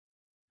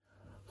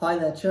Hi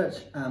there, church.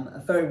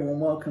 A very warm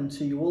welcome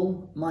to you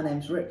all. My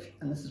name's Rich,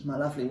 and this is my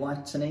lovely wife,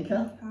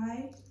 Tanika.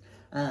 Hi.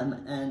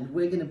 And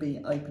we're going to be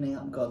opening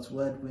up God's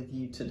Word with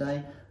you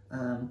today.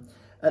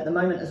 At the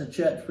moment, as a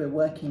church, we're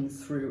working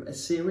through a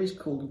series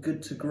called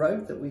Good to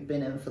Grow that we've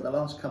been in for the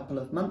last couple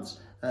of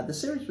months. The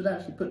series was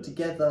actually put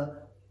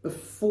together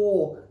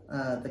before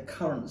the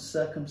current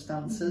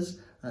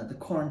circumstances, the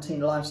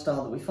quarantine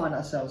lifestyle that we find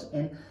ourselves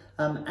in.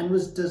 And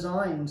was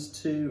designed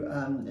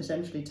to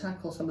essentially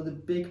tackle some of the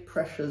big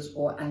pressures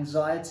or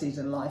anxieties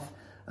in life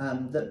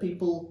that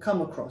people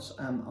come across,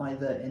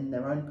 either in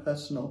their own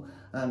personal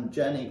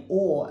journey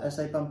or as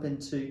they bump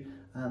into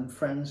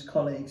friends,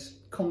 colleagues,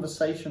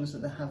 conversations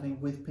that they're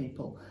having with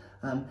people.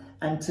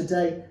 And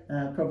today,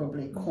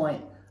 probably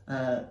quite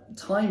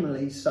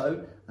timely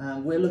so,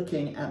 we're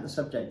looking at the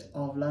subject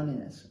of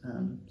loneliness.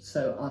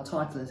 So our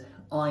title is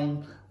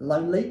I'm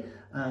Lonely.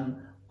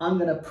 I'm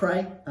going to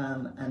pray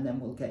and then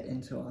we'll get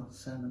into our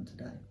sermon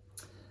today.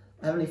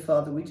 Heavenly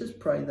Father, we just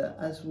pray that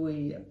as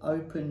we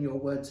open your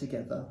word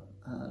together,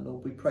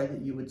 Lord, we pray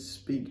that you would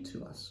speak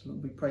to us.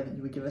 Lord, we pray that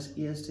you would give us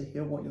ears to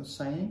hear what you're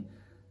saying,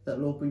 that,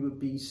 Lord, we would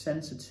be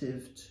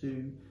sensitive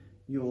to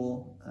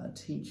your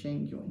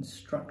teaching, your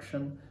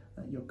instruction,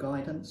 your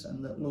guidance,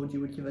 and that, Lord,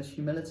 you would give us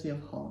humility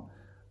of heart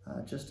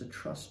just to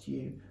trust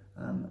you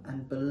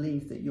and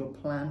believe that your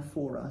plan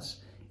for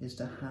us is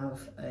to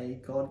have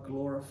a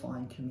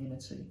God-glorifying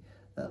community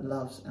that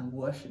loves and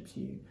worships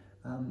you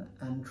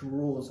and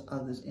draws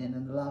others in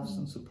and loves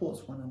and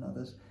supports one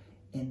another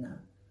in that.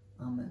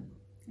 Amen.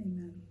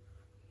 Amen.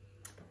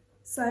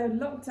 So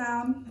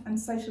lockdown and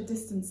social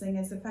distancing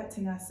is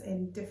affecting us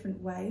in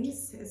different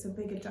ways. It's a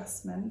big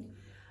adjustment.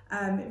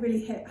 It really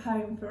hit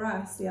home for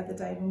us the other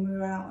day when we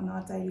were out on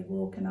our daily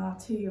walk and our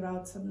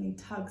 2-year-old suddenly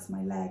tugs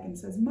my leg and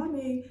says,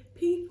 "Mummy,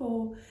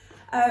 people."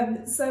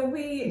 So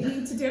we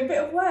need to do a bit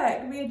of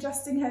work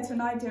readjusting her to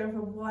an idea of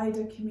a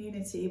wider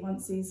community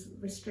once these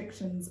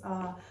restrictions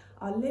are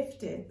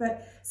lifted.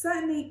 But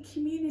certainly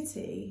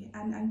community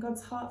and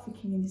God's heart for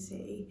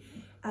community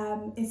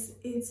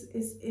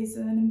is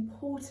an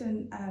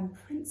important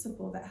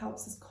principle that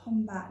helps us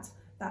combat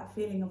that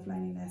feeling of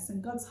loneliness.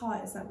 And God's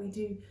heart is that we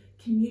do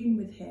commune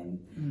with him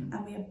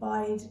and we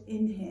abide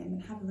in him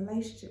and have a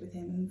relationship with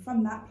him, and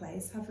from that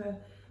place have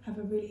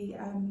a really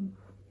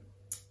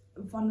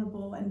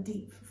vulnerable and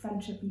deep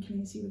friendship and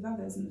community with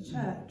others in the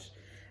church.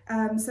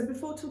 So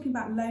before talking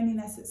about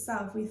loneliness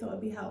itself, we thought it'd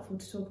be helpful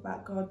to talk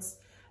about God's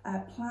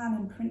plan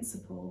and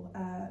principle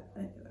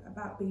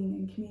about being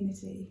in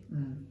community.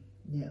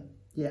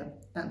 Yeah,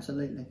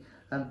 absolutely.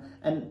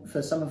 And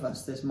for some of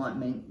us, this might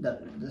mean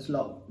that this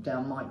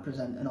lockdown might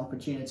present an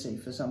opportunity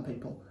for some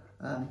people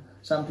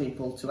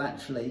to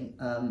actually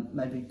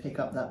maybe pick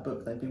up that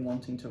book they've been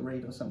wanting to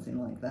read or something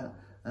like that.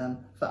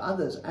 For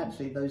others,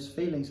 actually, those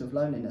feelings of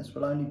loneliness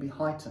will only be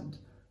heightened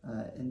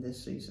in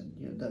this season.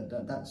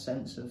 That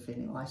sense of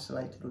feeling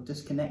isolated or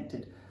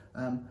disconnected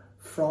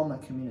from a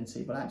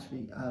community will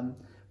actually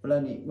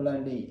will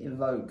only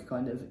evoke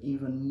kind of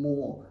even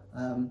more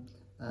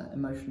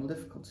emotional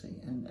difficulty.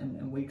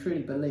 And we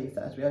truly believe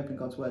that as we open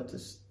God's word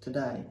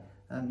today,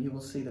 you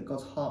will see that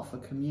God's heart for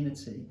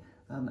community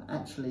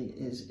actually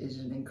is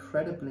an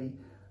incredibly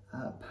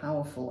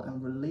powerful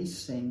and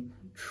releasing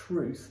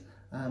truth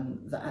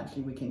that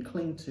actually we can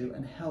cling to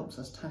and helps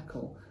us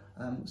tackle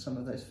some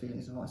of those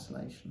feelings of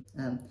isolation.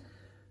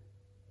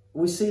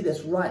 We see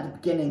this right at the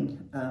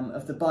beginning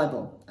of the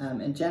Bible.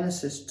 In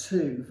Genesis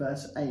 2,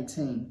 verse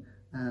 18,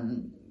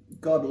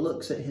 God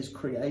looks at his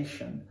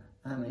creation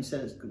and he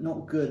says it's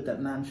not good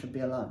that man should be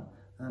alone.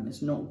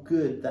 It's not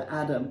good that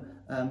Adam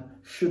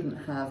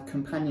shouldn't have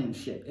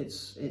companionship.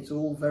 It's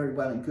all very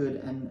well and good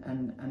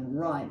and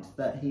right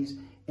that he's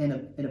in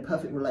a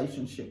perfect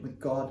relationship with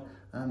God,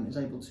 is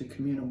able to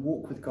commune and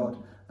walk with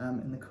God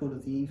in the cool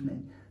of the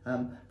evening.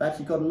 But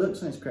actually God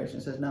looks on his creation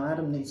and says, no,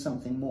 Adam needs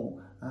something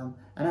more. And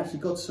actually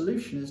God's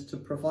solution is to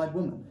provide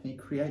woman. He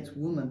creates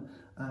woman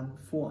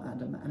for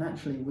Adam. And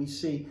actually we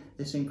see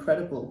this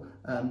incredible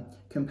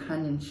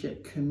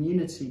companionship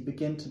community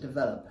begin to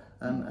develop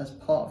as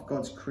part of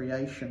God's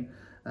creation.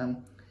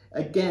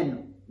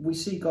 Again, we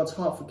see God's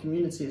heart for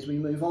community as we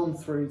move on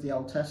through the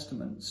Old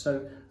Testament.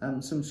 So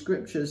some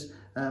scriptures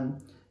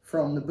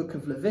from the book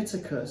of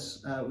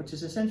Leviticus, which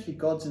is essentially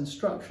God's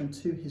instruction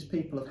to his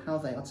people of how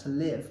they are to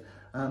live,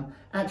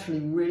 actually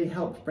really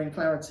helped bring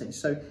clarity.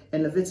 So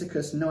in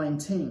Leviticus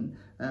 19,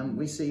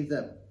 we see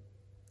that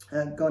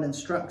God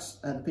instructs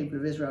the people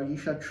of Israel, "You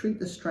shall treat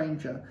the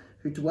stranger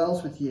who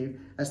dwells with you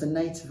as the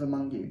native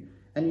among you,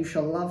 and you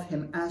shall love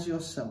him as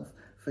yourself,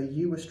 for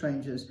you were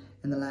strangers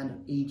in the land of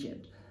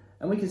Egypt."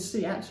 And we can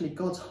see actually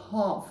God's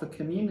heart for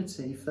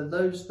community for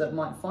those that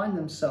might find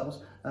themselves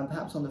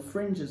perhaps on the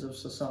fringes of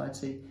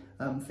society,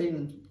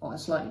 feeling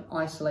slightly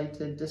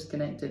isolated,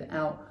 disconnected,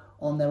 out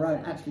on their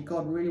own. Actually,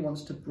 God really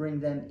wants to bring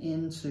them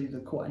into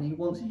the court, and he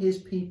wants his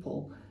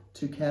people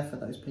to care for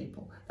those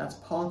people. That's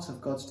part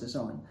of God's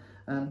design.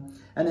 And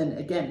then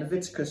again,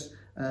 Leviticus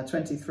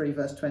 23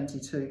 verse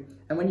 22,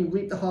 "And when you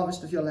reap the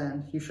harvest of your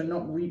land, you shall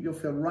not reap your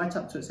field right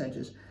up to its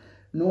edges,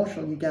 nor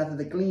shall you gather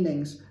the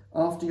gleanings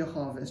after your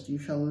harvest. You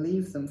shall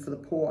leave them for the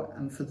poor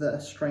and for the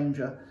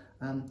stranger.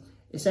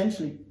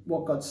 Essentially,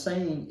 what God's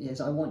saying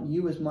is, I want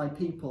you as my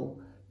people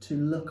to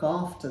look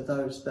after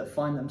those that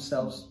find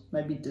themselves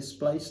maybe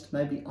displaced,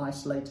 maybe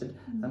isolated,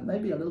 and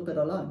maybe a little bit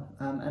alone.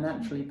 And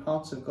actually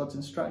parts of God's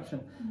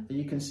instruction,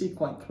 you can see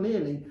quite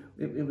clearly,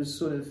 it was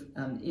sort of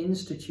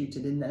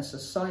instituted in their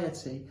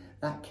society,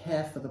 that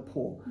care for the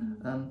poor.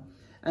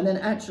 And then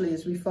actually,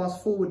 as we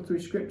fast forward through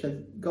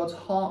Scripture, God's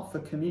heart for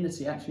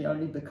community actually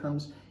only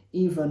becomes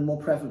even more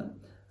prevalent.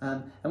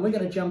 And we're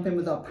going to jump in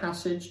with our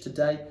passage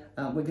today.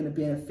 We're going to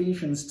be in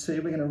Ephesians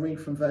 2. We're going to read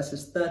from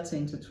verses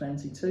 13 to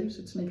 22.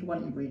 So Tanika, why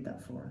don't you read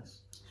that for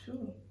us?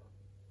 Sure.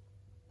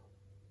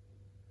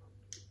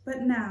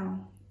 But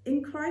now,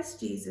 in Christ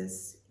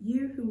Jesus,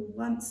 you who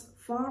were once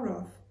far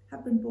off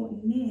have been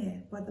brought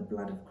near by the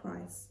blood of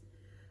Christ.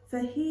 For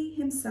he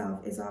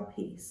himself is our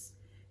peace,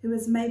 who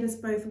has made us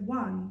both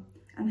one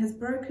and has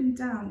broken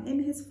down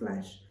in his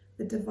flesh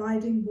the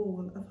dividing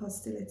wall of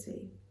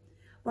hostility,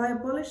 by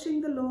abolishing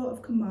the law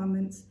of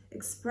commandments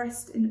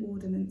expressed in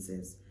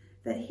ordinances,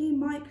 that he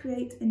might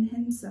create in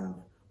himself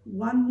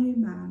one new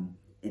man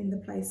in the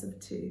place of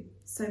two,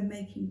 so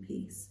making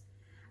peace,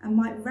 and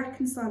might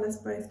reconcile us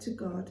both to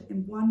God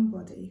in one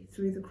body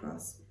through the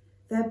cross,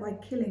 thereby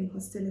killing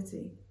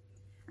hostility.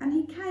 And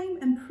he came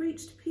and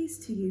preached peace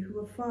to you who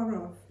are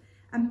far off,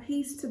 and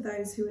peace to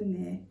those who are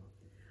near.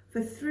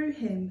 For through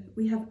him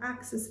we have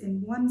access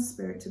in one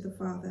Spirit to the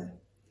Father.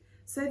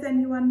 So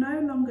then you are no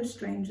longer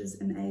strangers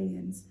and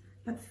aliens,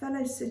 but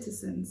fellow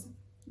citizens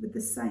with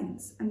the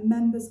saints and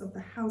members of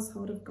the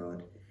household of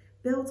God,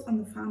 built on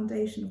the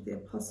foundation of the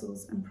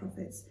apostles and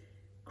prophets,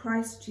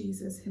 Christ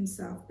Jesus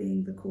himself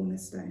being the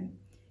cornerstone,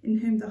 in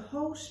whom the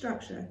whole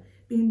structure,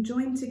 being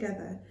joined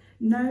together,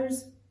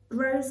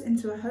 grows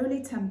into a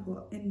holy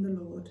temple in the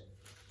Lord.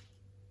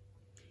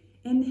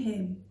 In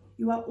him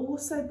you are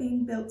also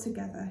being built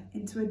together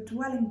into a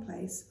dwelling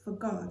place for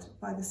God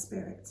by the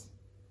Spirit.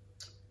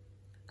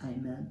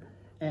 Amen.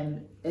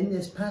 And in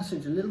this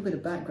passage, a little bit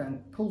of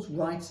background, Paul's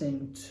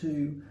writing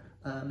to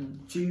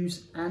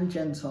Jews and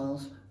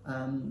Gentiles,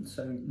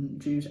 so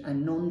Jews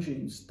and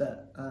non-Jews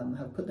that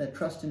have put their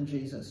trust in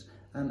Jesus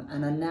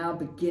and are now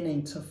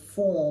beginning to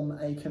form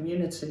a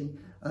community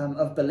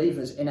of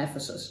believers in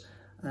Ephesus.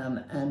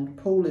 And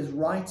Paul is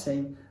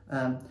writing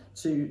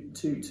to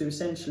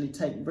essentially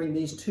bring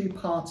these two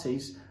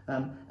parties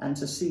and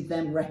to see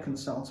them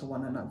reconcile to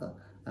one another.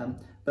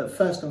 But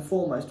first and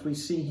foremost, we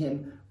see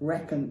him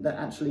reckon that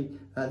actually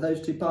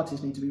those two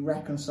parties need to be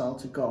reconciled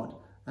to God,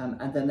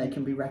 and then they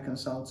can be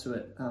reconciled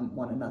to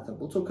one another.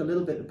 We'll talk a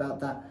little bit about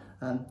that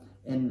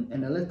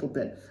in a little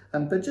bit.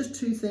 But just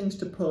two things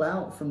to pull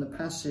out from the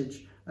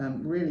passage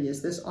really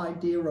is this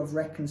idea of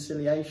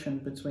reconciliation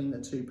between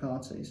the two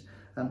parties.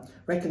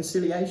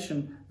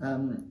 Reconciliation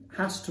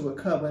has to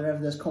occur wherever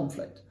there's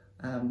conflict.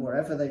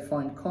 Wherever they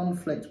find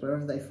conflict,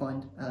 wherever they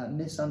find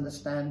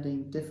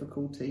misunderstanding,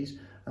 difficulties,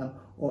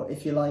 or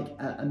if you like,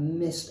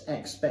 missed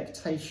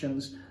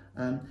expectations.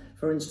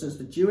 For instance,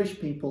 the Jewish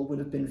people would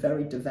have been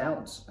very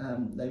devout.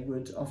 They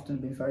would often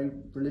have been very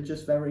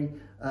religious, very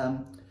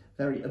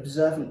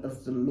observant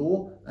of the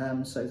law.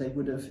 So they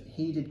would have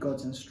heeded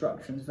God's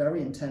instructions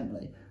very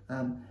intently.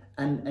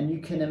 And you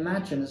can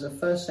imagine, as a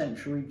first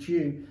century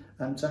Jew,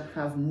 to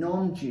have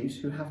non-Jews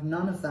who have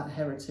none of that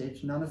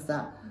heritage, none of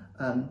that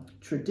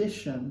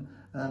tradition,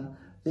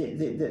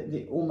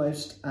 the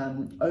almost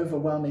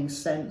overwhelming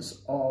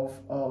sense of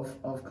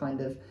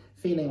kind of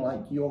feeling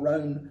like your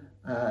own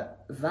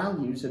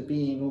values are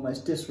being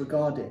almost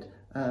disregarded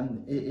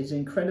is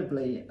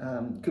incredibly,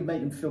 could make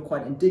them feel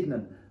quite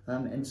indignant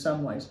in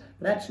some ways.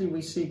 But actually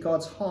we see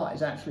God's heart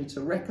is actually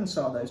to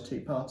reconcile those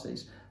two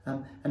parties,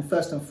 and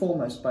first and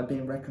foremost by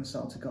being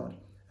reconciled to God.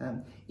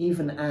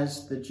 Even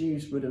as the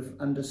Jews would have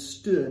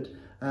understood,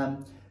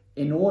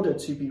 in order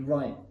to be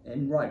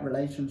in right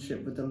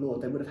relationship with the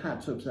Lord, they would have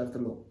had to observe the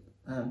law.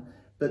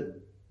 But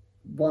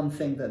one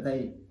thing that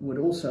they would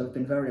also have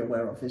been very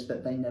aware of is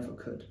that they never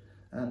could.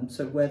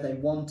 So where they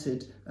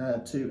wanted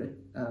to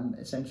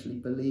essentially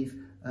believe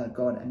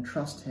God and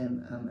trust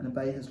him and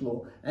obey his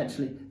law,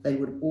 actually they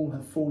would all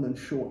have fallen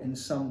short in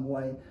some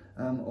way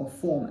or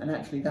form, and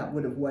actually that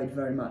would have weighed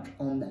very much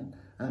on them.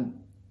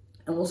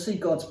 And we'll see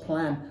God's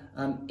plan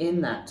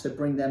in that to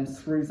bring them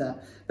through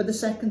that. But the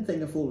second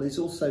thing of all is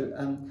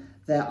also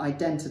their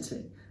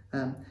identity.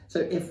 So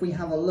if we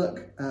have a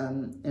look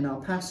in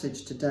our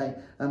passage today,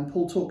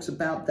 Paul talks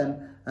about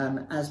them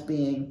as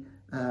being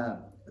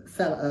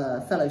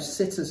fellow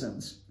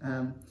citizens.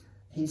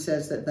 He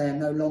says that they are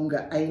no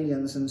longer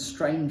aliens and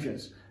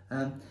strangers.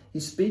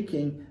 He's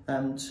speaking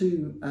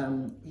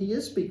he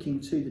is speaking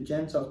to the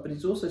Gentiles, but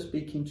he's also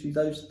speaking to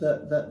those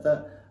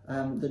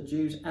the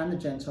Jews and the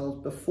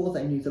Gentiles before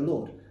they knew the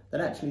Lord,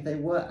 that actually they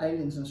were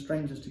aliens and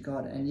strangers to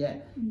God, and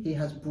yet he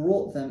has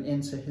brought them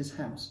into his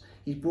house.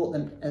 He's brought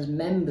them as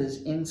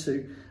members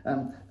into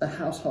the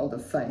household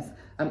of faith.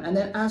 And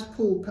then as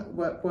Paul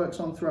works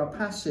on through our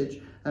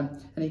passage,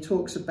 and he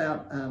talks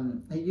about,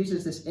 he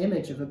uses this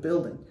image of a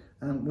building.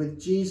 with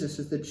Jesus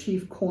as the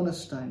chief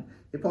cornerstone,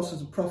 the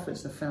apostles and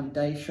prophets, the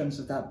foundations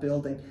of that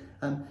building.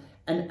 And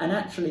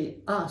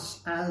actually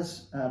us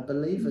as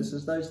believers,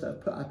 as those that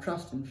have put our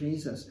trust in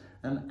Jesus,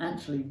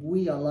 actually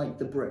we are like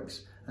the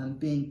bricks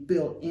being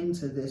built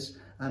into this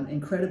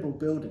incredible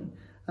building.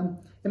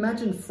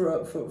 Imagine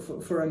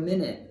for a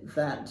minute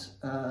that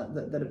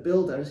a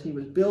builder, as he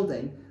was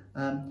building,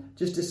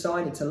 just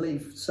decided to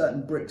leave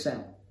certain bricks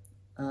out.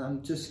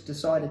 Just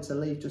decided to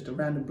leave just a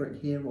random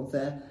brick here or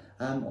there,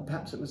 or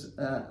perhaps it was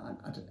a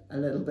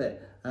little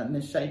bit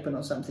misshapen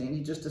or something, and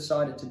he just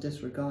decided to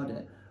disregard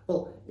it.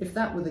 Well, if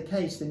that were the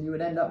case, then you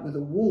would end up with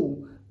a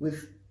wall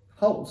with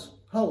holes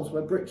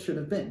where bricks should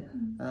have been.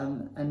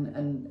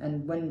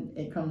 And when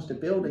it comes to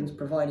buildings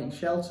providing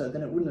shelter,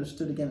 then it wouldn't have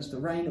stood against the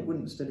rain, it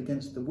wouldn't have stood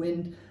against the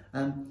wind.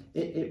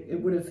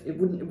 It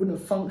wouldn't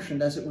have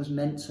functioned as it was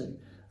meant to.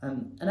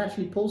 And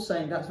actually, Paul's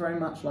saying that's very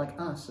much like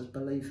us as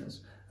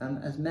believers,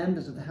 as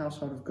members of the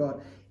household of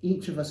God.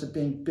 Each of us are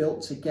being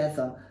built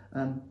together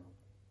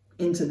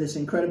into this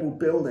incredible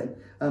building,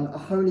 a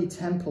holy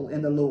temple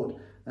in the Lord,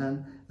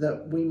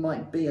 that we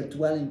might be a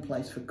dwelling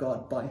place for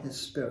God by his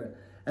Spirit.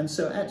 And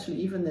so actually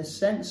even this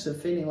sense of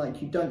feeling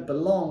like you don't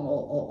belong,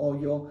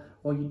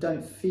 or you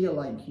don't feel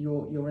like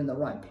you're in the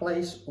right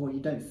place, or you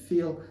don't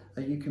feel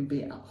that you can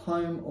be at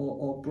home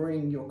or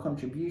bring your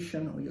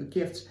contribution or your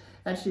gifts,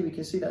 actually we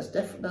can see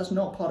that's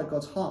not part of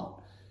God's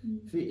heart.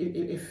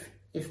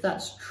 If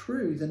that's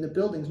true, then the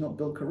building's not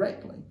built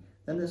correctly.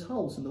 Then there's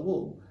holes in the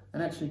wall.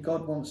 And actually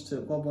God wants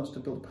to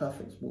build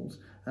perfect walls.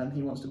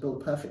 He wants to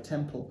build a perfect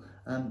temple,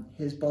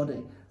 his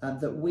body,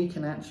 that we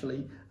can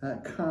actually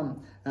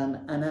come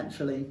and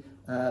actually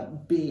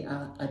be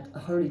a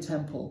holy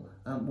temple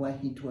where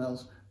he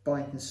dwells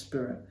by his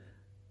Spirit.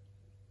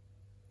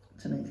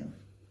 Tanika.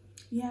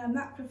 Yeah, and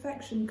that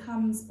perfection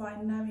comes by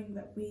knowing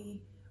that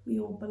we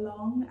all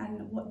belong,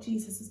 and what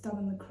Jesus has done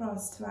on the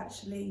cross to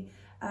actually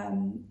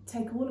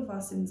take all of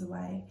our sins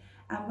away.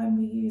 And when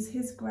we use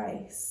his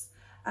grace,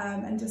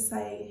 and just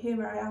say,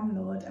 here I am,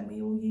 Lord, and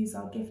we all use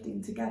our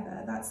gifting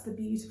together, that's the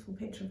beautiful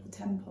picture of the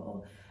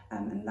temple,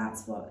 and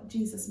that's what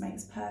Jesus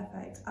makes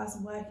perfect, us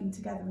working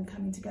together and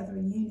coming together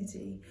in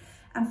unity.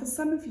 And for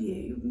some of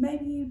you,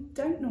 maybe you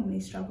don't normally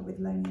struggle with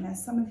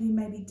loneliness. Some of you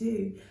maybe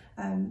do.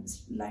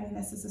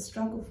 Loneliness is a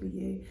struggle for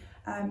you.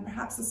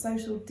 Perhaps the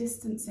social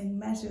distancing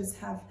measures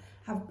have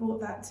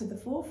brought that to the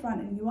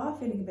forefront, and you are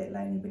feeling a bit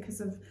lonely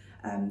because of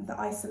the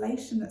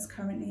isolation that's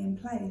currently in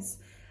place.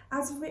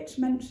 As Rich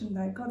mentioned,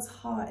 though, God's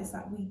heart is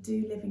that we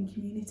do live in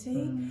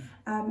community,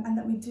 and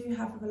that we do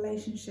have a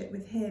relationship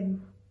with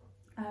him.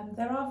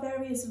 There are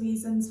various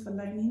reasons for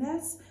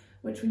loneliness,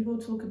 which we will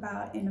talk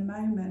about in a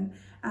moment,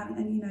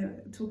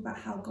 and talk about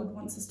how God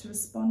wants us to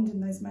respond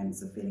in those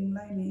moments of feeling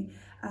lonely.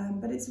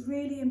 But it's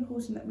really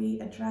important that we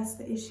address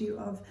the issue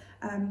of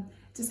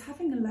just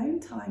having alone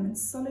time and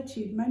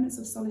solitude. Moments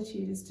of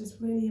solitude is just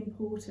really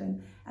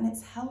important, and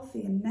it's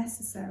healthy and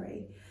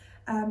necessary.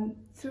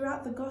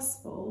 Throughout the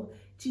gospel,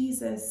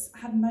 Jesus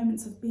had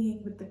moments of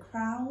being with the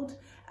crowd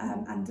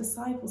and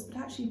disciples, but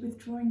actually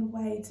withdrawing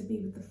away to be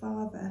with the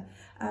Father.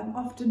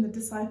 Often the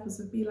disciples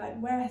would be like,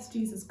 where has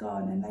Jesus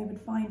gone? And they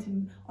would find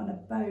him on a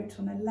boat,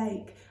 on a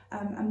lake,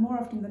 and more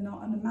often than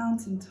not on a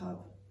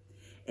mountaintop.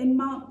 In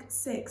Mark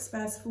 6,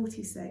 verse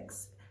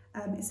 46,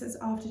 it says,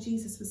 after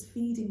Jesus was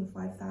feeding the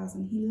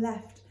 5,000, he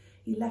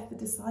left the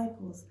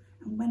disciples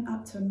and went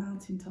up to a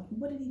mountaintop.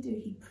 And what did he do?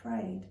 He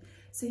prayed.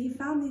 So he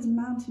found these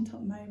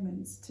mountaintop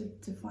moments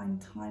to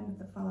find time with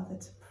the Father,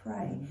 to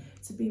pray,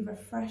 to be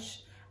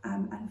refreshed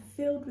and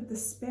filled with the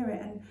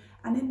Spirit.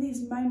 And in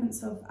these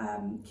moments of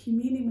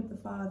communing with the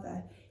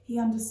Father, he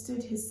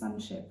understood his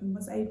sonship and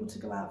was able to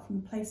go out from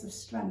a place of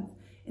strength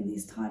in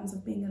these times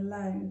of being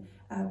alone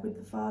with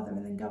the Father,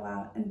 and then go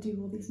out and do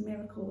all these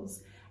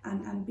miracles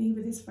and be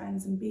with his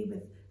friends and be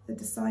with the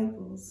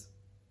disciples.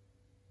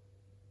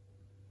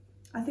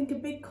 I think a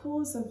big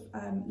cause of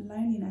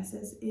loneliness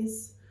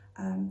is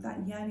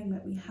that yearning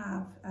that we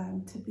have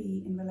to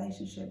be in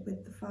relationship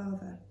with the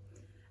Father.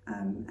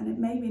 And it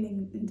may be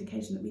an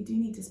indication that we do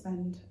need to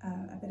spend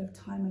a bit of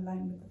time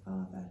alone with the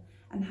Father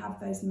and have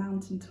those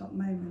mountaintop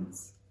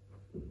moments.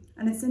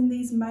 And it's in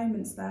these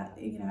moments that,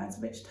 as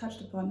Rich touched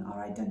upon,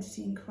 our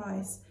identity in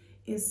Christ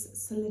is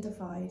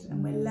solidified,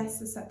 and we're less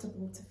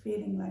susceptible to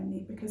feeling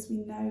lonely because we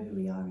know who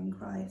we are in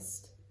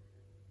Christ.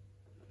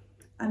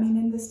 I mean,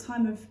 in this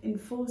time of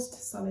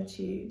enforced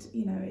solitude,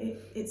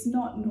 it's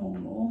not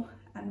normal,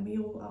 and we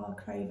all are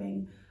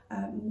craving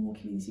more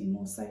community,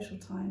 more social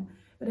time.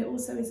 But it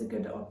also is a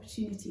good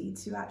opportunity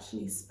to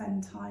actually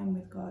spend time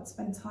with God,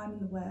 spend time in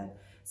the Word,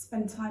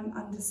 spend time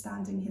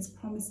understanding his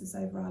promises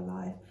over our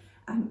life,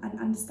 and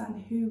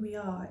understand who we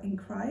are in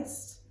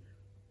Christ.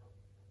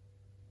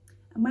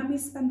 And when we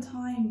spend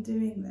time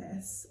doing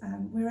this,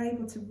 we're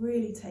able to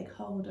really take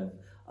hold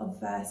of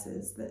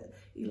verses that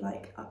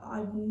like,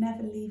 I will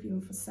never leave you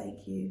and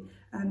forsake you.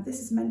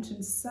 This is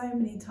mentioned so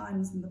many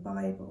times in the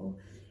Bible.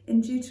 In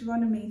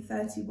Deuteronomy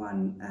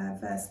 31,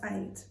 verse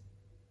 8,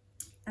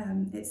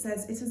 it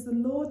says, "It is the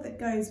Lord that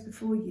goes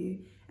before you,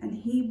 and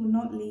he will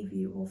not leave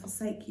you or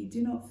forsake you.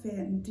 Do not fear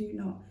and do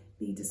not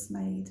be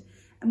dismayed.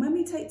 And when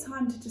we take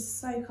time to just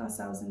soak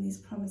ourselves in these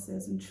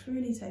promises and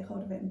truly take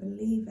hold of it and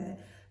believe it,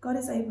 God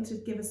is able to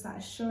give us that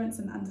assurance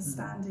and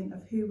understanding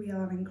of who we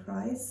are in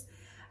Christ.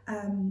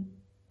 And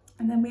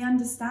then we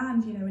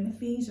understand, you know, in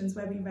Ephesians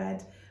where we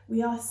read,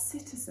 we are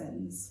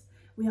citizens,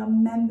 we are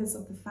members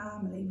of the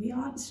family, we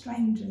aren't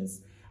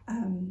strangers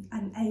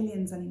and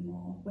aliens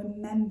anymore. We're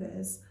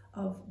members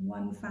of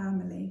one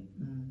family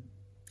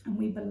and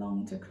we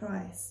belong to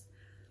Christ.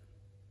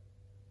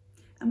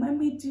 And when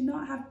we do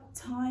not have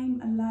time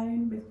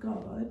alone with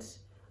God,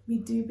 we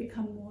do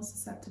become more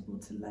susceptible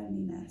to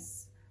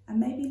loneliness, and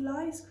maybe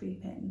lies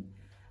creep in.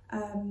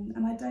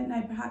 And I don't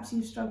know, perhaps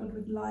you've struggled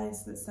with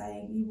lies that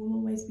say you will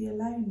always be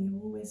alone, you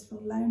will always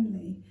feel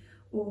lonely,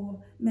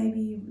 or maybe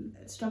you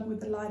struggle with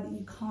the lie that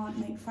you can't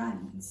make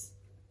friends.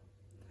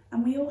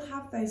 And we all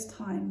have those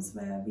times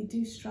where we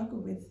do struggle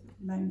with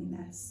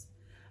loneliness.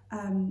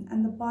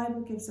 And the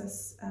Bible gives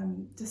us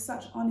just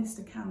such honest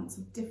accounts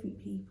of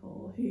different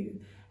people who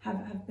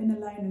have been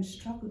alone and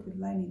struggled with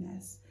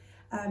loneliness.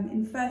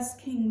 In 1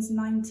 Kings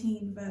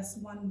 19 verse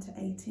 1 to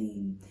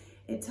 18,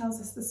 it tells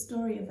us the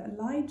story of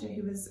Elijah,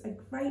 who was a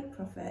great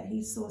prophet.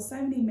 He saw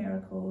so many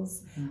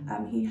miracles.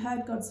 He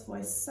heard God's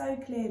voice so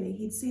clearly.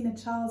 He'd seen a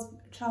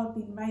child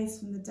being raised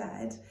from the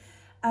dead.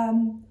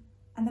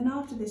 And then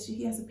after this,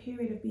 he has a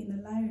period of being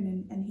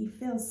alone and he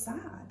feels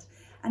sad.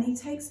 And he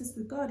takes this to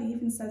God. He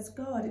even says,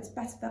 God, it's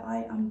better that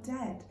I am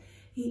dead.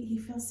 He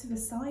feels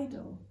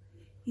suicidal.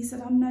 He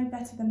said, I'm no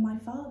better than my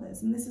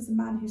fathers. And this is a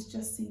man who's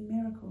just seen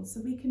miracles.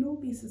 So we can all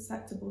be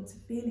susceptible to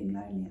feeling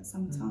lonely at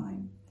some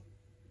time.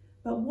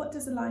 But what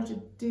does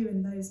Elijah do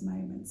in those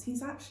moments?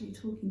 He's actually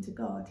talking to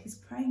God. He's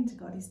praying to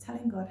God. He's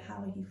telling God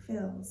how he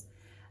feels.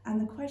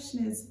 And the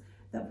question is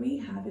that we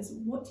have is,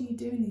 what do you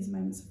do in these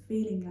moments of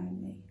feeling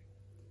lonely?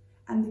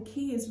 And the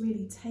key is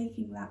really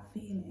taking that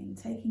feeling,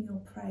 taking your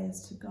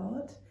prayers to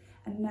God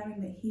and knowing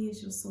that he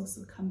is your source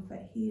of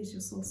comfort. He is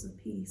your source of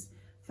peace,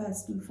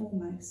 first and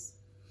foremost.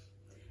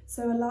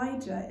 So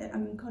Elijah,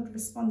 God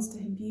responds to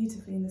him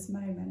beautifully in this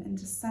moment and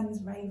just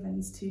sends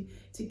ravens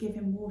to give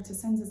him water,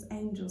 sends his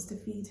angels to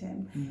feed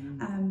him.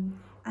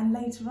 And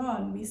later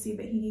on, we see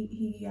that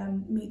he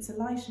meets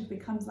Elisha, who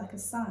becomes like a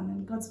son,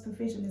 and God's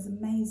provision is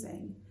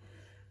amazing.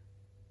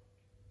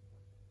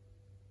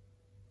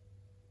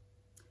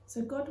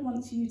 So God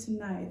wants you to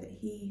know that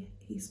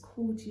he's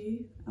called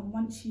you, and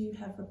once you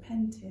have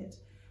repented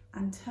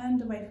and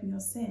turned away from your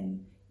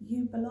sin,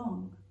 you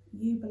belong.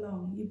 You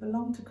belong. You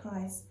belong to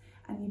Christ,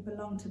 and you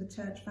belong to the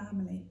church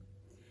family.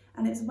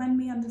 And it's when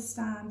we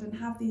understand and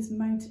have these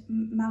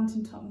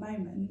mountaintop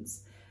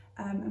moments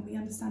and we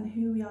understand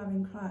who we are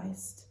in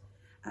Christ,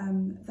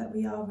 that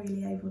we are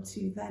really able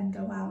to then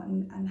go out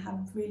and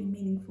have really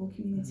meaningful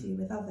community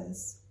with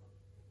others.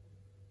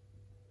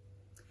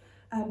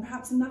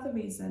 Perhaps another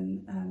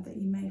reason that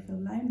you may feel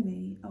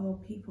lonely, or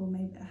people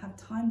may have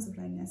times of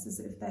loneliness, is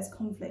if there's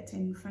conflict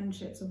in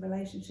friendships or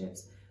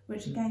relationships,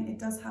 which again, it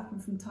does happen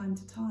from time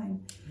to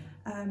time.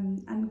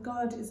 And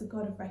God is a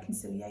God of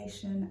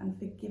reconciliation and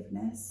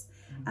forgiveness.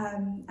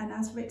 And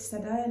as Rich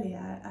said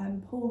earlier,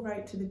 Paul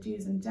wrote to the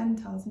Jews and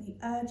Gentiles and he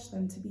urged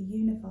them to be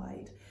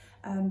unified.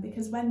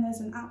 Because when there's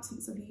an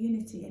absence of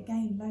unity,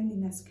 again,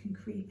 loneliness can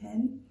creep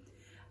in.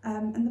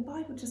 And the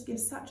Bible just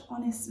gives such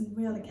honest and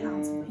real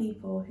accounts of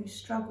people who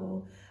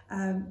struggle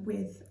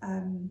with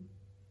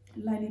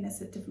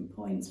loneliness at different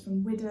points,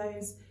 from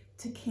widows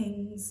to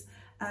kings.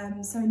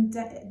 So in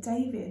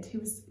David, who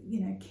was,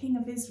 king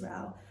of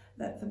Israel,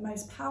 the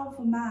most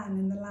powerful man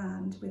in the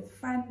land, with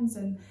friends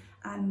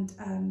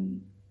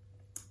and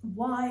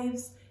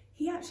wives,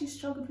 he actually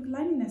struggled with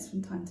loneliness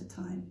from time to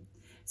time.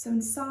 So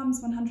in Psalms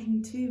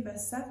 102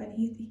 verse 7,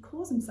 he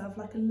calls himself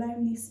like a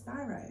lonely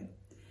sparrow.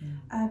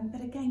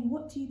 But again,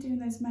 what do you do in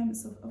those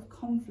moments of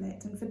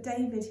conflict? And for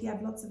David, he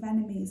had lots of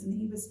enemies and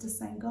he was just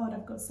saying, God,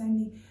 I've got so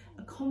many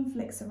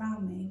conflicts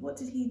around me. What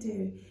did he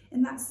do?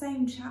 In that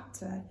same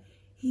chapter,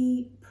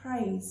 he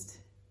praised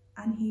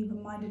and he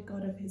reminded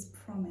God of his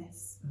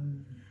promise.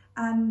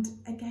 And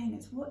again,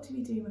 it's what do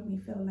we do when we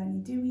feel lonely?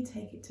 Do we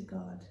take it to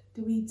God?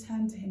 Do we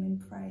turn to him in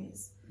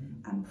praise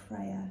and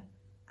prayer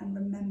and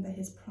remember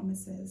his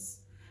promises?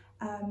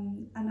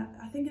 And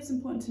I think it's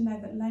important to know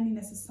that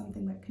loneliness is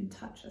something that can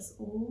touch us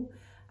all,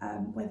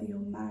 whether you're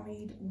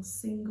married or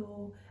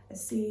single, a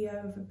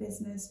CEO of a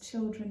business,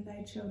 children,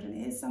 no children.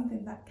 It is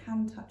something that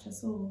can touch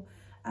us all.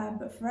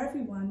 But for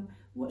everyone,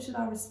 what should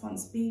our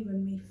response be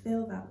when we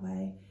feel that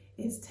way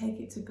is take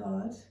it to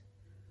God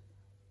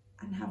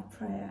and have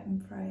prayer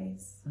and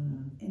praise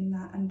in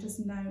that, and just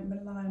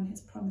rely on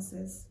his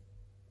promises.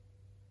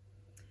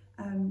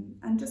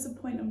 And just a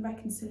point on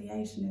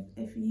reconciliation,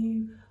 if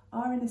you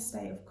are in a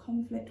state of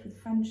conflict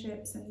with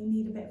friendships and you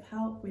need a bit of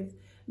help with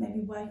maybe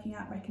working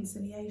out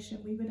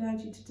reconciliation, we would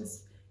urge you to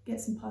just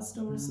get some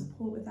pastoral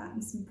support with that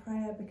and some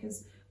prayer,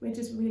 because we're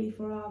just really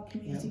for our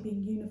community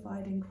being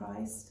unified in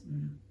Christ.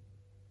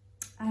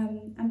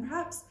 And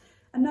perhaps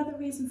Another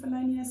reason for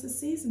loneliness is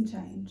season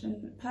change,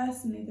 and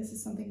personally this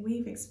is something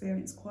we've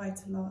experienced quite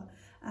a lot.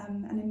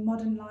 And in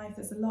modern life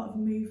there's a lot of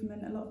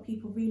movement, a lot of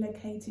people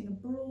relocating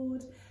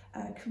abroad,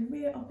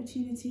 career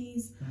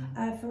opportunities.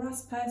 For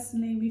us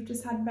personally, we've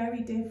just had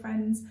very dear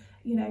friends,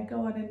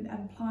 go on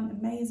and plant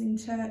amazing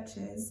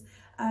churches,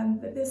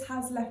 but this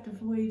has left a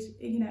void,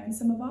 in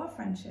some of our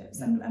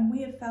friendships, and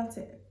we have felt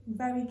it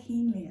very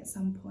keenly at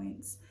some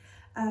points.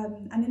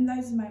 And in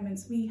those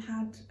moments we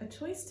had a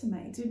choice to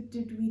make.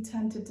 Did we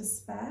turn to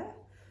despair,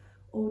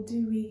 or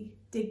do we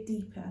dig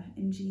deeper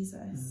in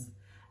Jesus?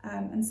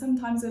 And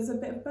sometimes there's a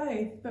bit of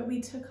both, but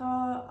we took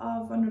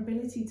our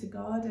vulnerability to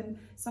God, and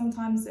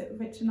sometimes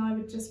Rich and I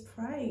would just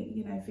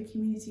pray, for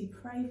community,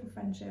 pray for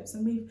friendships,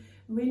 and we've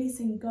really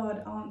seen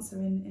God answer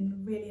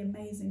in really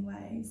amazing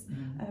ways,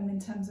 in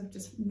terms of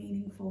just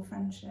meaningful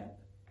friendship.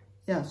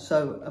 Yeah,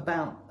 so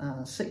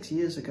about 6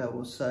 years ago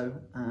or so,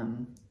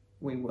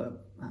 we were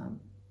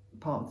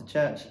part of the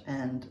church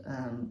and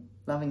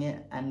loving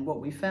it, and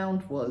what we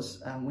found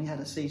was we had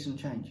a season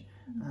change.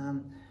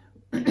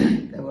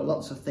 There were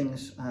lots of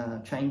things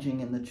changing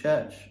in the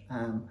church,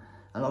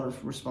 a lot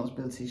of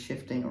responsibilities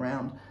shifting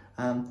around,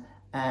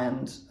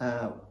 and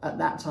at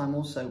that time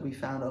also we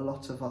found a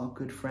lot of our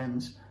good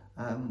friends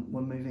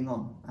were moving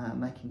on,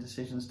 making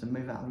decisions to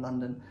move out of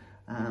London,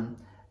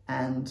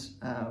 and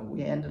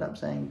we ended up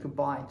saying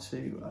goodbye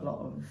to a lot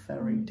of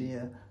very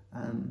dear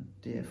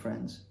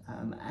friends,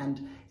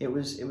 and it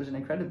was an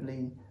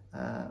incredibly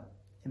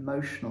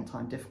emotional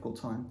time,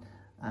 difficult time.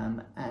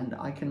 And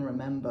I can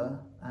remember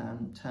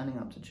turning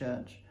up to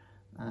church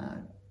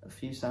a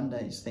few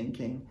Sundays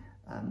thinking,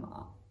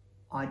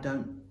 I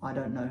don't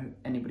know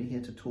anybody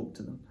here to talk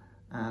to them,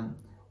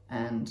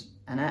 and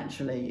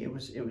actually it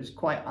was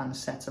quite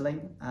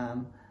unsettling.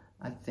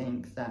 I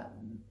think that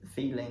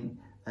feeling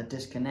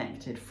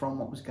disconnected from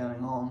what was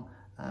going on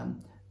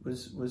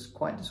was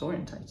quite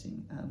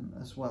disorientating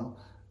as well.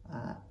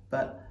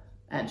 But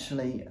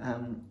actually,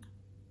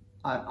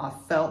 I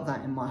felt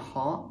that in my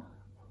heart.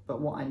 But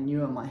what I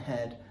knew in my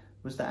head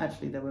was that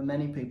actually there were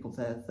many people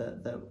there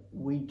that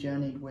we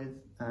journeyed with,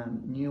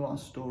 knew our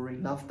story,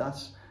 loved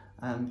us,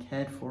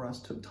 cared for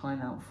us, took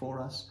time out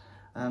for us,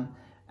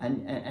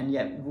 and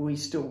yet we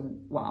still,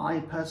 I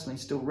personally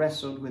still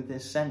wrestled with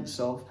this sense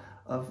of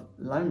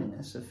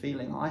loneliness, of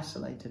feeling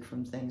isolated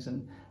from things,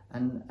 and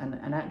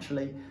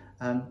actually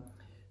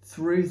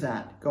through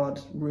that God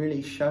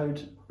really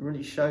showed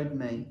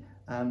me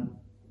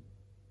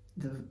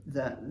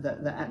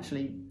that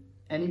actually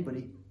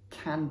anybody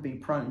can be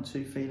prone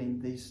to feeling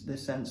this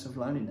sense of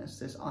loneliness,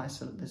 this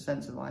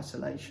sense of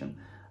isolation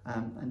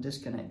and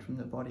disconnect from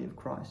the body of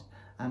Christ.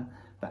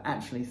 But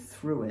actually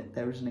through it,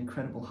 there is an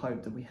incredible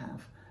hope that we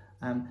have.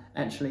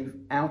 Actually,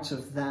 out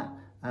of that,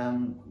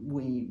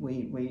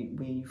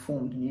 we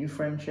formed new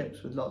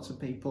friendships with lots of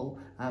people.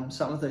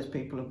 Some of those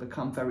people have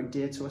become very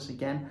dear to us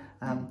again.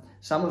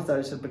 Some of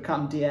those have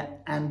become dear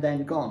and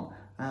then gone.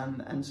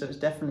 And so it's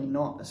definitely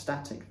not a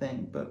static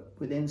thing, but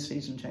within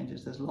season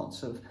changes, there's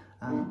lots of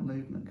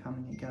movement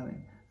coming and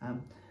going.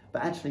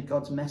 But actually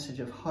God's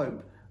message of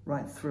hope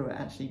right through it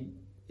actually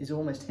is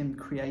almost him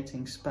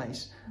creating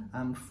space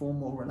for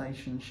more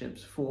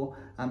relationships, for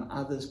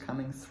others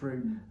coming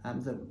through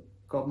that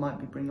God might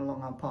be bringing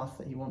along our path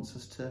that he wants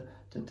us to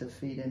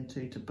feed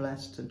into, to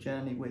bless, to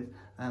journey with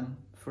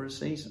for a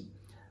season.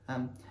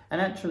 And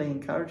actually,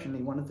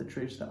 encouragingly, one of the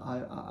truths that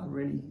I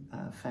really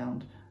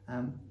found,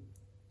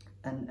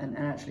 and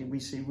actually we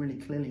see really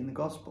clearly in the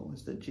gospel,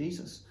 is that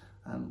Jesus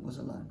was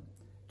alone.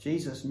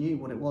 Jesus knew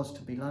what it was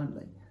to be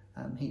lonely.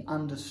 He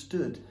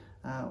understood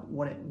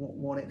what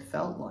it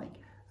felt like.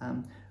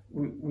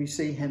 We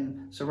see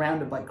him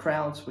surrounded by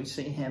crowds. We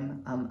see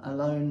him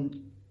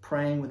alone,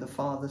 praying with the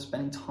Father,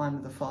 spending time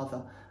with the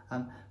Father.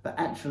 But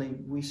actually,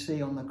 we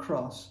see on the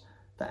cross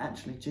that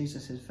actually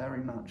Jesus is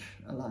very much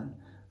alone.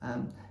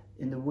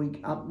 In the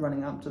week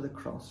running up to the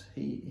cross,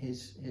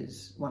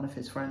 one of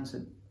his friends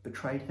had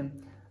betrayed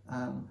him.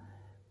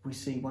 We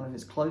see one of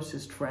his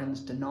closest friends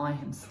deny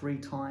him 3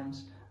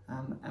 times.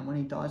 And when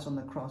he dies on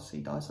the cross, he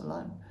dies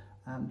alone.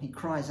 He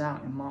cries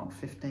out in Mark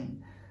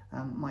 15,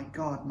 my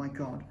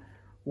God,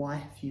 why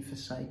have you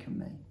forsaken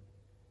me?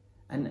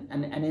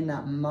 And in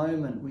that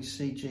moment, we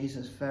see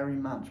Jesus very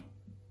much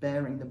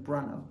bearing the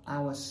brunt of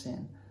our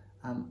sin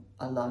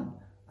alone.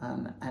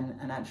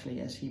 And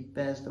actually, as he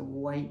bears the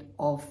weight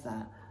of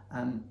that,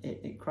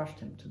 it crushed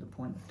him to the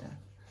point of death.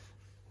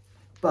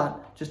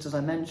 But just as I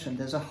mentioned,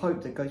 there's a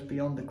hope that goes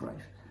beyond the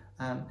grave.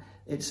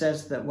 It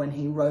says that when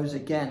he rose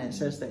again, it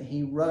says that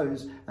he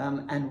rose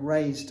and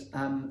raised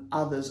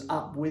others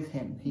up with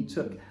him. He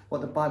took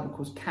what the Bible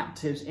calls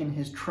captives in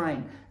his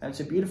train.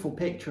 It's a beautiful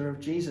picture of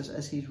Jesus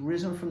as he's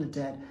risen from the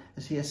dead,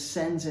 as he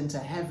ascends into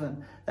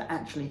heaven, that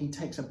actually he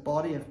takes a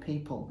body of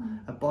people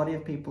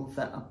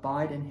that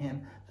abide in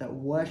him, that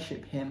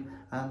worship him,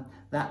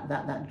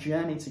 that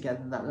journey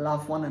together, that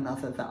love one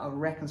another, that are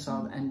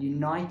reconciled and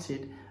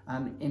united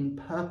in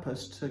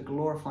purpose to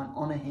glorify and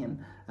honour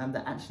him,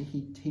 that actually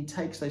he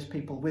takes those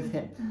people with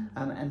him,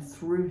 and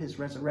through his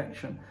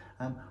resurrection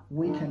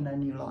we can know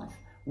new life.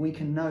 we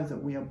can know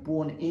that we are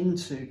born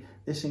into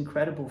this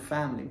incredible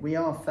family. We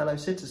are fellow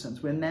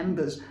citizens. We're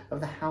members of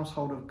the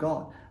household of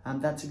God.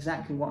 And that's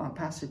exactly what our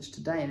passage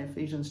today in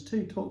Ephesians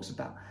 2 talks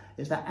about,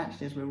 is that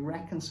actually as we're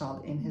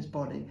reconciled in his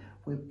body,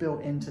 we're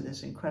built into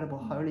this incredible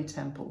holy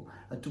temple,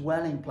 a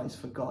dwelling place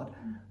for God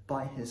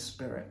by his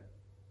Spirit.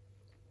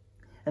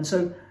 And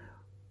so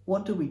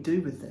what do we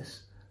do with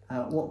this?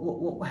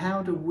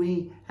 How do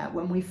we,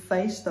 when we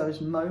face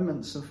those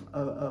moments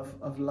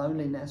of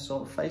loneliness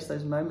or face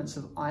those moments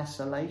of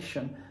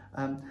isolation,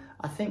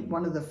 I think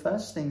one of the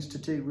first things to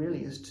do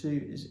really is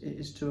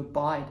to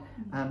abide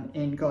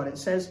in God. It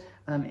says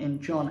in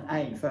John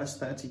 8 verse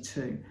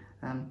 32,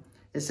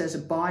 it says,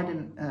 abide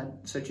in,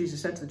 so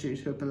Jesus said to the Jews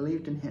who had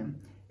believed in him,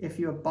 if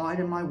you abide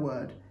in my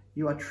word,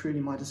 you are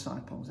truly my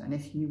disciples, and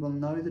if you will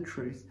know the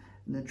truth,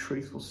 and the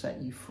truth will set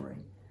you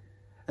free.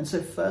 And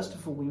so first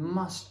of all, we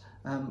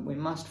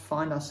must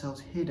find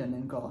ourselves hidden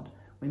in God.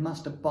 We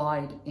must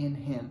abide in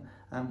him.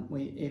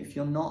 If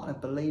you're not a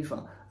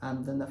believer,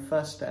 then the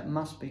first step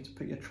must be to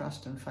put your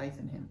trust and faith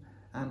in him,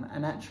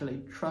 and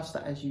actually trust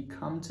that as you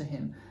come to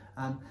him,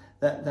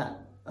 that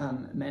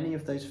many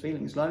of those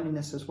feelings,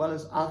 loneliness as well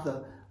as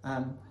other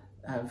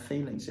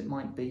feelings, it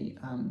might be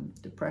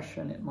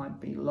depression, it might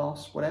be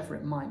loss, whatever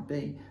it might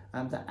be,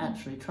 that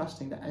actually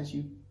trusting that as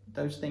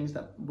those things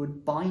that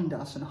would bind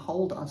us and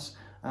hold us,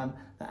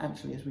 that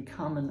actually as we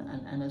come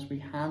and as we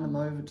hand them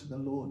over to the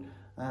Lord,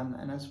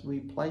 and as we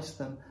place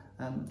them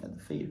at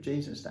the feet of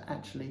Jesus, that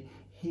actually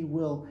he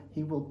will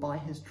by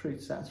his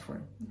truth set us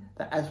free.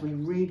 That as we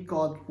read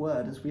God's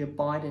word, as we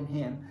abide in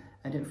him,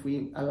 and if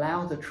we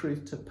allow the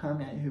truth to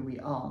permeate who we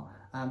are,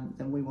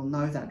 then we will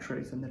know that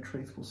truth, and the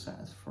truth will set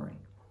us free.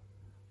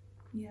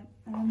 Yeah,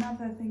 and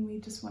another thing we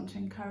just want to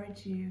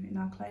encourage you in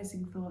our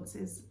closing thoughts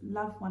is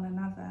love one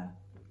another.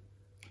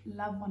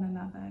 Love one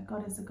another.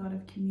 God is a God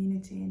of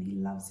community, and he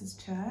loves his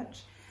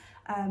church.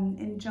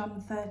 In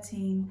John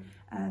 13,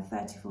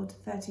 34 to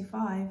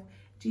 35,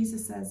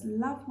 Jesus says,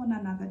 love one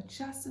another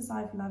just as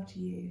I've loved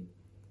you.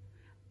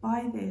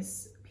 By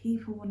this,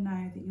 people will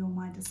know that you're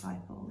my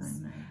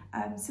disciples.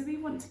 So we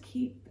want to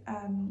keep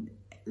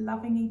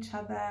loving each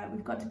other.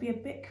 We've got to be a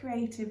bit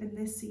creative in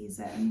this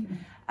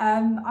season.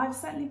 I've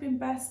certainly been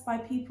blessed by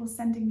people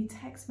sending me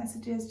text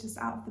messages just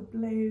out of the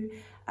blue,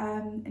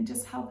 and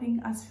just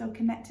helping us feel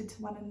connected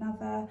to one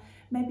another.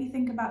 Maybe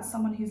think about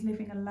someone who's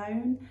living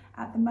alone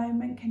at the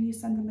moment. Can you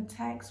send them a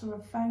text or a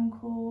phone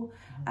call?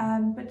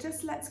 But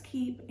just let's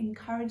keep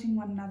encouraging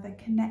one another,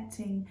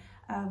 connecting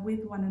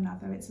with one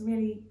another. It's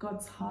really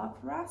God's heart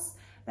for us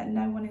that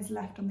no one is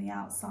left on the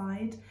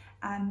outside,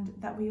 and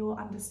that we all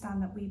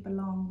understand that we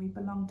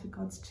belong to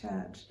God's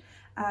church.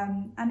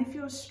 And if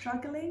you're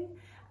struggling,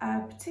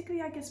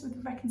 particularly I guess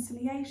with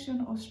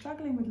reconciliation, or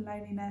struggling with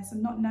loneliness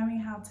and not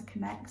knowing how to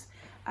connect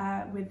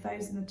with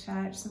those in the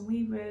church, so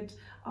we would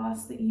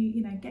ask that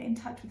you get in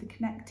touch with the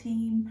Connect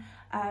team.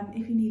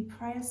 If you need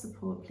prayer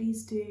support,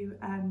 please do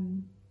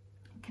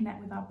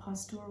connect with our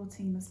pastoral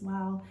team as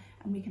well,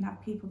 and we can have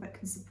people that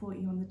can support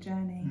you on the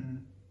journey.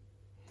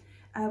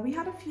 We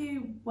had a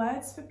few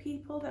words for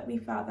people that we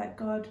felt that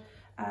God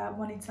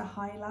wanted to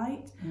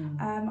highlight.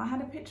 I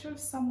had a picture of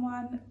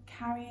someone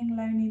carrying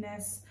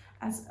loneliness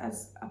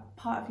as a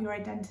part of your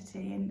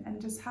identity,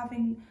 and just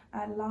having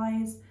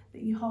lies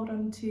that you hold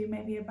on to,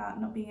 maybe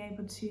about not being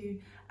able to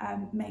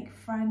make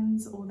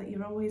friends, or that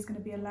you're always going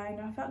to be alone.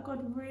 And I felt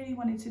God really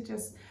wanted to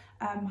just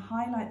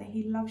highlight that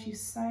he loves you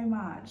so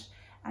much,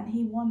 and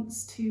he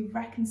wants to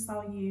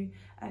reconcile you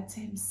to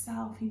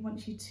himself. He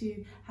wants you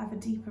to have a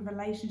deeper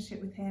relationship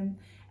with him,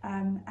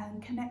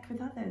 and connect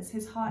with others.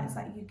 His heart is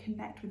that you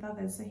connect with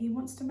others. So he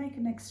wants to make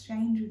an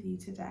exchange with you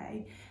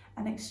today,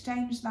 and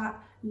exchange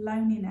that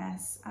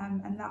loneliness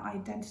and that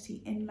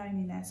identity in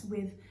loneliness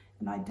with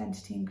an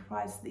identity in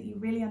Christ, that you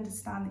really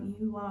understand that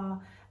you are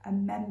a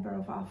member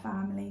of our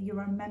family,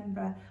 you're a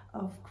member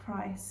of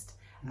Christ.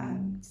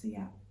 So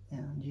yeah,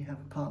 and you have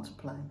a part to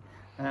play.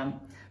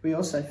 We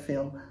also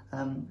feel,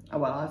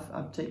 I've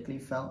particularly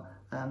felt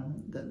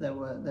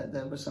that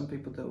there were some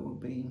people that will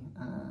be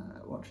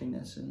watching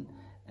this,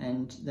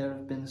 and there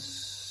have been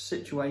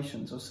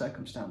situations or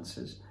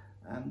circumstances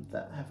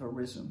that have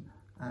arisen,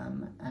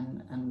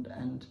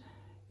 and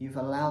you've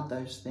allowed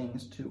those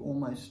things to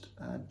almost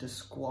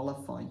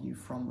disqualify you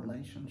from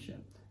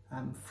relationship,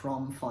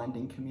 from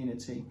finding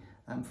community,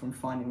 from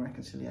finding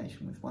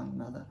reconciliation with one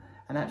another.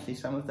 And actually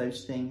some of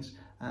those things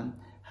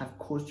have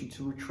caused you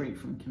to retreat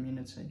from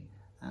community.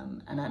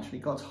 And actually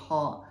God's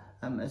heart,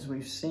 as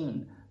we've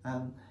seen,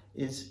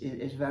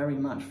 is very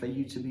much for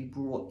you to be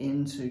brought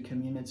into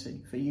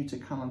community, for you to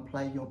come and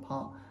play your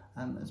part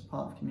as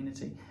part of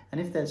community.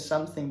 And if there's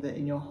something that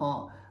in your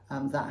heart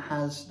that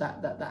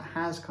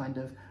has kind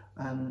of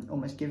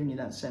almost given you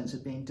that sense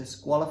of being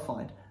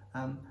disqualified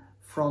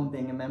from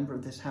being a member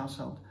of this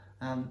household,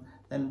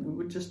 then we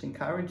would just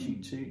encourage you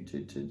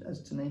to,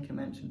 as Tanika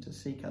mentioned, to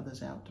seek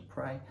others out, to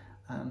pray.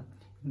 You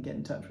can get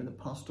in touch with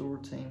the pastoral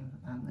team,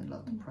 they'd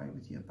love to pray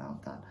with you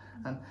about that.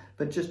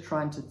 But just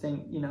trying to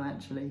think,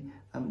 actually,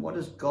 what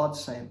does God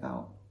say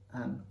about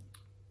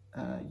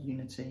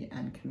unity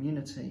and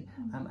community,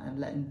 and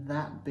letting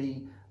that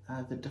be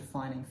the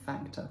defining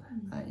factor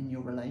in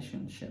your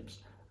relationships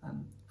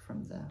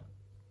from there.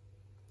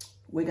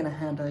 We're going to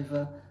hand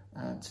over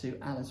to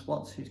Alice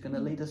Watts, who's going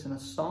to lead us in a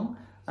song.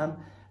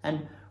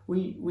 And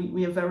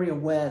we are very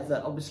aware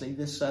that obviously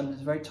this sermon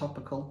is very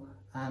topical,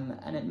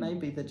 and it may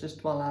be that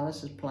just while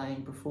Alice is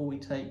playing, before we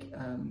take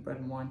bread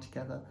and wine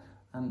together,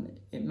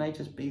 it may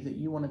just be that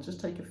you want to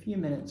just take a few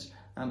minutes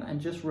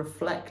and just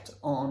reflect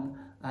on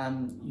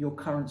your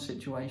current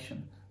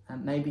situation.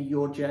 Maybe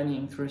you're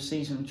journeying through a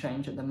season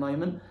change at the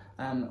moment,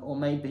 or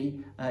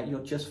maybe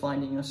you're just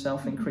finding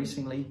yourself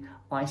increasingly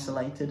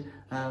isolated.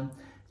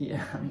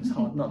 It's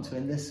hard not to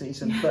in this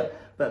season,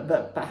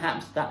 but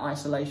perhaps that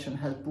isolation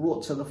has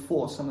brought to the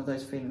fore some of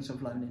those feelings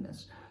of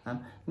loneliness. And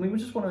we would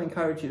just want to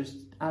encourage you, as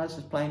Alice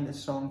is playing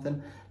this song,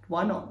 then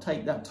why not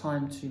take that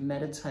time to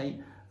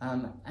meditate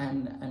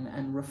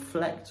and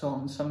reflect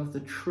on some of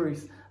the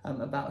truth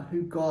about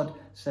who God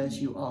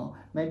says you are.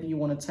 Maybe you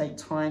want to take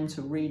time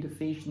to read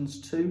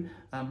Ephesians 2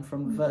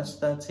 from verse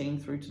 13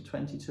 through to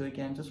 22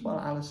 again, just while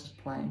Alice is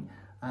playing.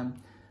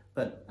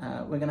 But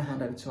we're going to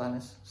hand over to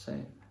Alice. So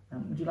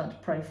would you like to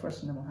pray for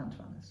us, and then we'll hand to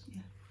Alice?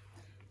 Yeah.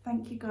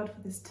 Thank you, God,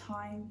 for this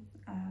time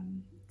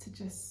to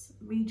just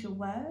read your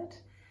word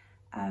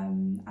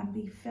and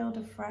be filled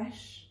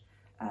afresh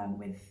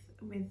with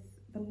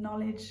the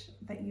knowledge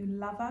that you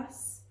love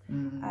us,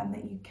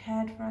 that you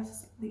cared for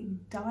us, that you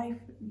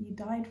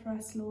died for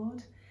us,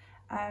 Lord,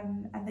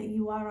 and that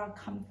you are our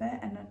comfort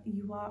and that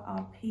you are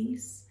our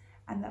peace,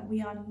 and that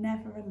we are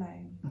never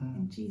alone.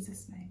 In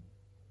Jesus' name.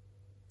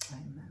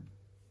 Amen.